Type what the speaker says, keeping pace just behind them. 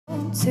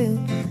2,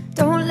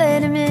 don't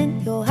let him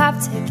in, you'll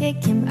have to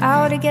kick him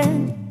out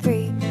again.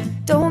 3,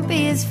 don't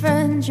be his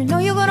friend, you know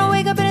you're gonna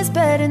wake up in his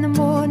bed in the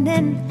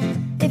morning.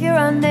 If you're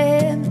under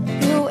him,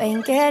 you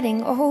ain't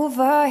getting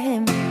over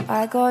him.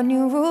 I got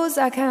new rules,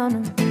 I count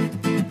 'em.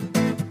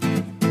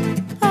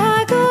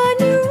 I got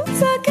new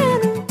rules, I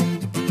count 'em.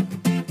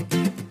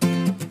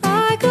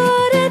 I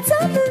gotta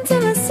tell them to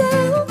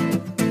myself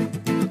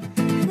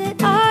that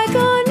I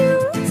got new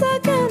rules, I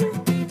count 'em.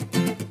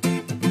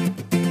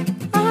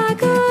 I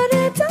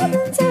gotta tell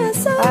them to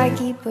myself. I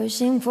keep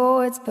pushing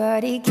forwards,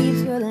 but he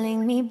keeps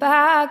pulling me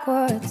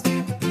backwards.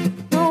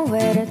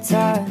 Nowhere to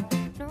turn.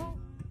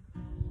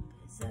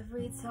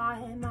 Every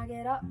time I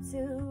get up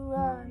to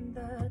run,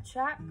 the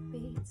track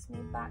beats me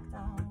back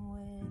down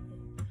with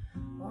it.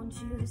 Won't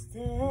you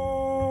stay?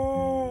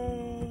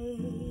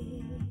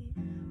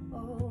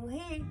 Oh,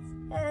 he's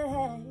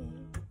hey.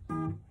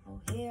 Oh,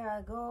 here I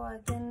go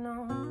again, no.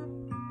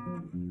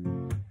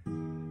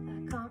 I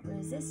can't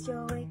resist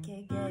your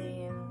wicked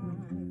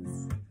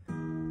games.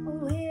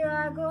 Oh, here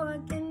I go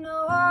again, no.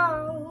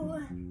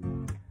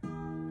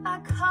 I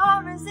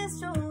can't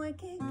resist your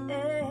wicked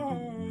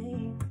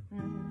games.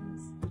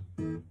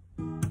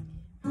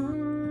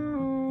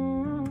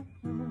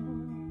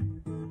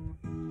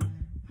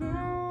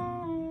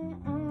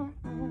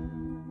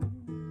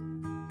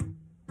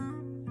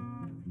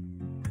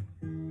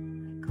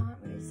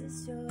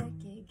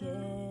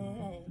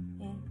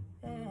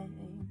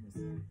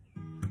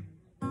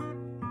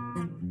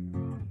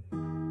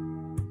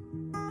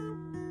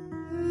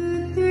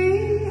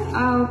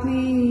 I'll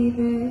be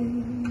there,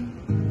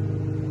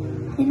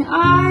 and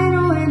I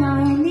know when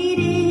I need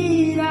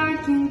it, I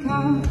can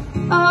count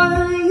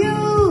on you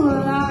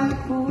like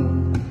 4,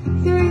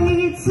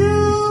 3,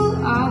 2,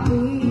 I'll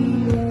be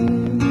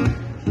there,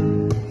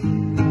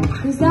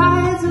 'cause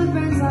that's what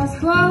brings us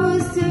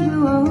close to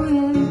the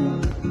ocean.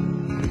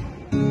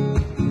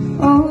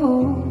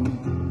 Oh,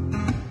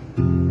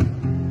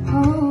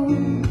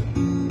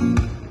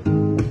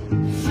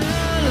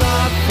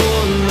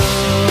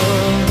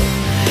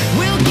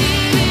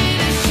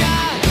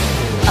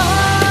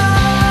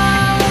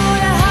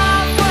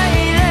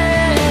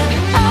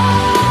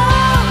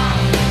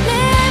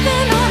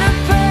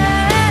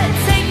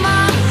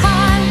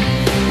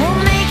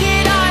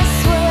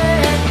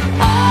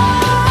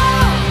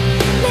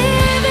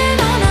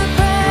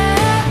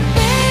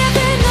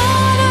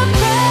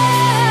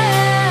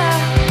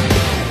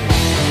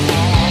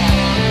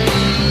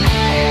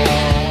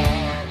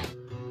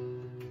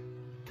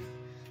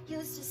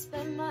 used to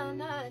spend my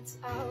nights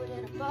out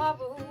in a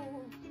bubble.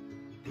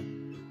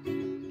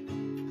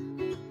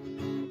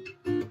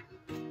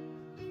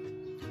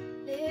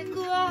 It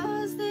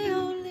was the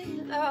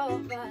only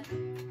love I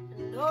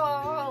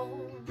know.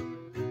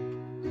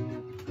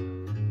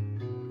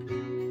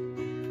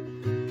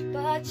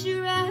 But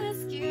you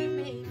rescued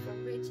me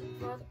from reaching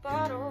for the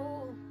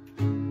bottle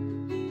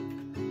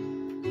and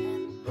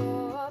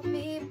brought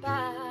me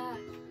back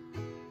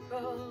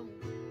from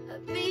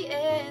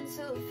being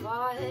too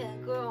far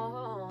and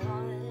gone.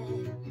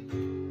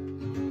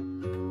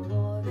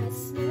 Oh, as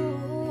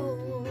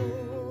smooth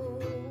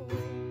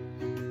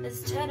as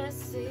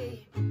Tennessee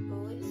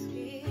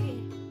whiskey.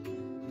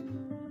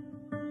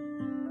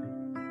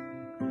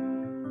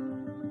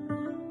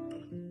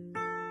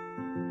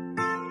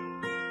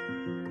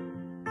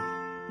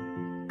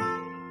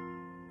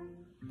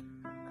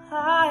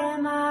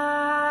 Climb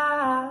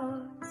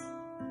out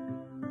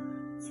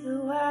to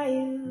where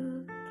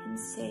you can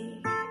see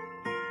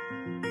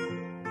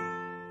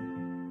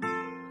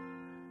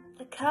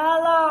the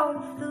color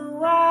of the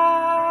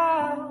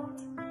world.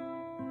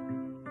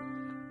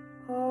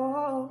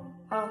 Oh,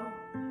 oh.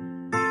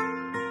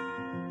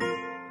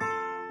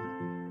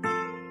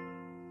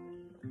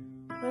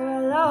 We're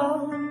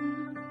alone.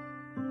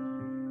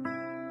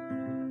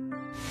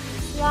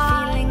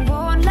 Feeling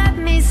won't let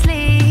me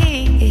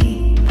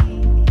sleep,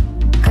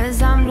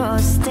 'cause I'm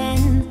lost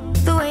in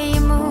the way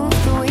you move,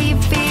 the way you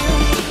feel.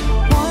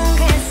 One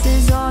kiss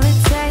is all it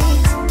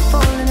takes,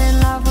 falling in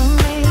love with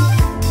me.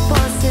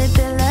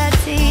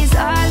 Possibilities, I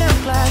look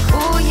like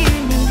all you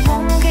need.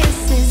 One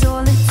kiss is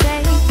all it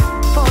takes,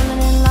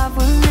 falling in love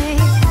with me.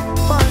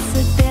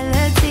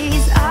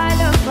 Possibilities, I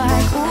look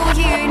like all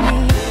you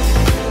need.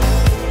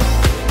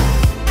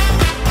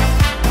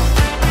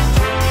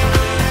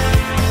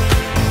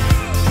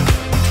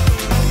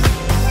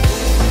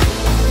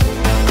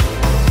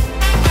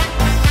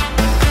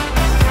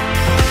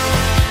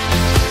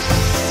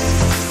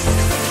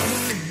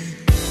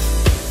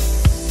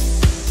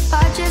 I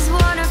just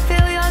wanna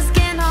feel your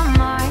skin on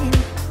mine.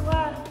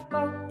 We're the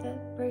boat that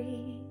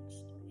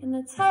breached in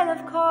the tail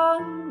of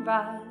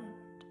Conrad.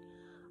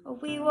 Oh,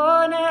 we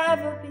won't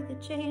ever be the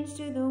change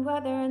to the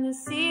weather and the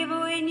sea,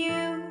 but we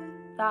knew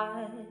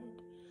that.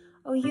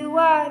 Oh, you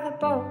were the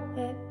boat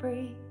that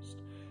breached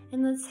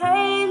in the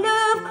tail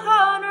of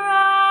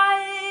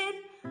Conrad.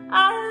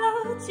 I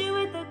loved you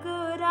with the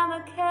good and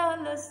the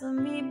careless of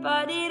me,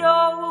 but it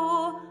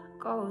all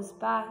goes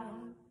back.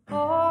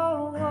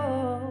 Oh,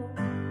 oh.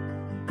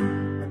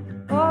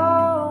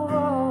 Oh,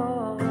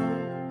 oh,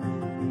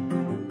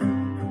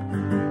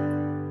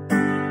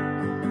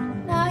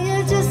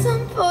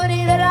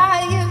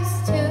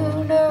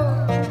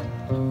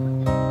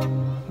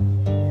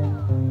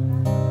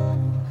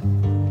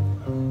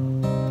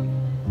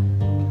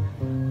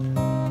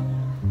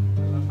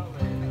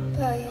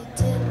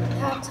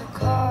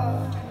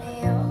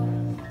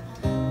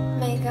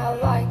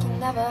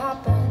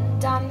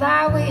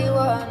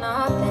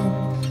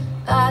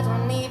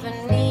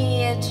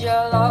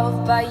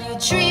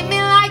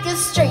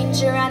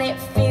 it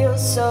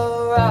feels so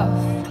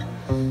rough.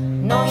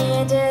 No, you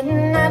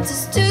didn't have to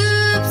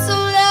stoop so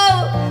low.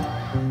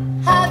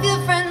 Have your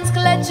friends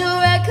collect your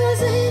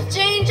records and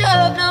change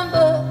your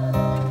number.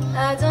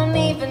 I don't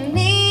even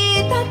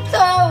need that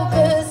though,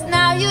 'cause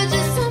now you're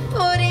just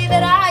somebody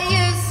that I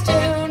used to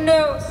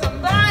know.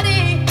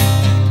 Somebody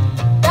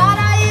that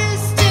I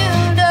used to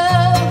know.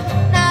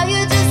 Now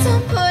you're just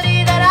somebody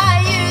that I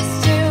used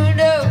to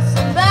know.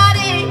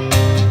 Somebody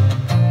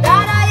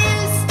that I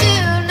used to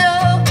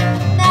know.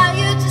 Now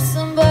you're just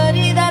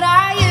somebody that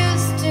I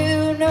used to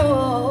know.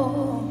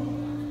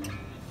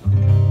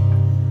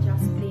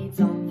 Just bleeds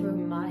on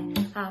through my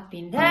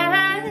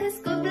happiness.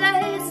 Good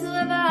bless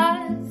whoever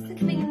has to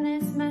clean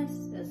this mess.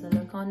 As I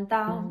look on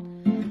down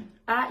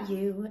at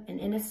you in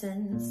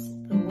innocence,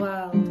 the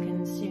world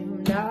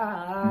consumed.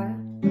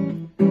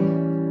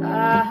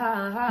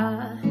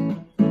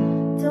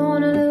 Don't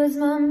wanna lose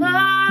my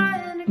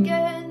mind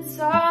again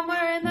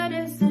somewhere in the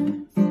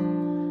distance.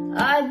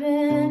 I've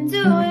been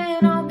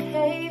doing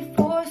okay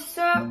for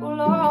so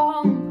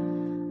long.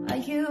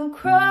 Are you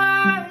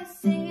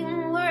crossing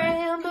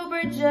rainbow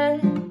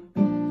bridges?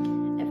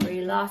 Every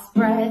last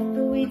breath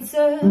that we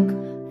took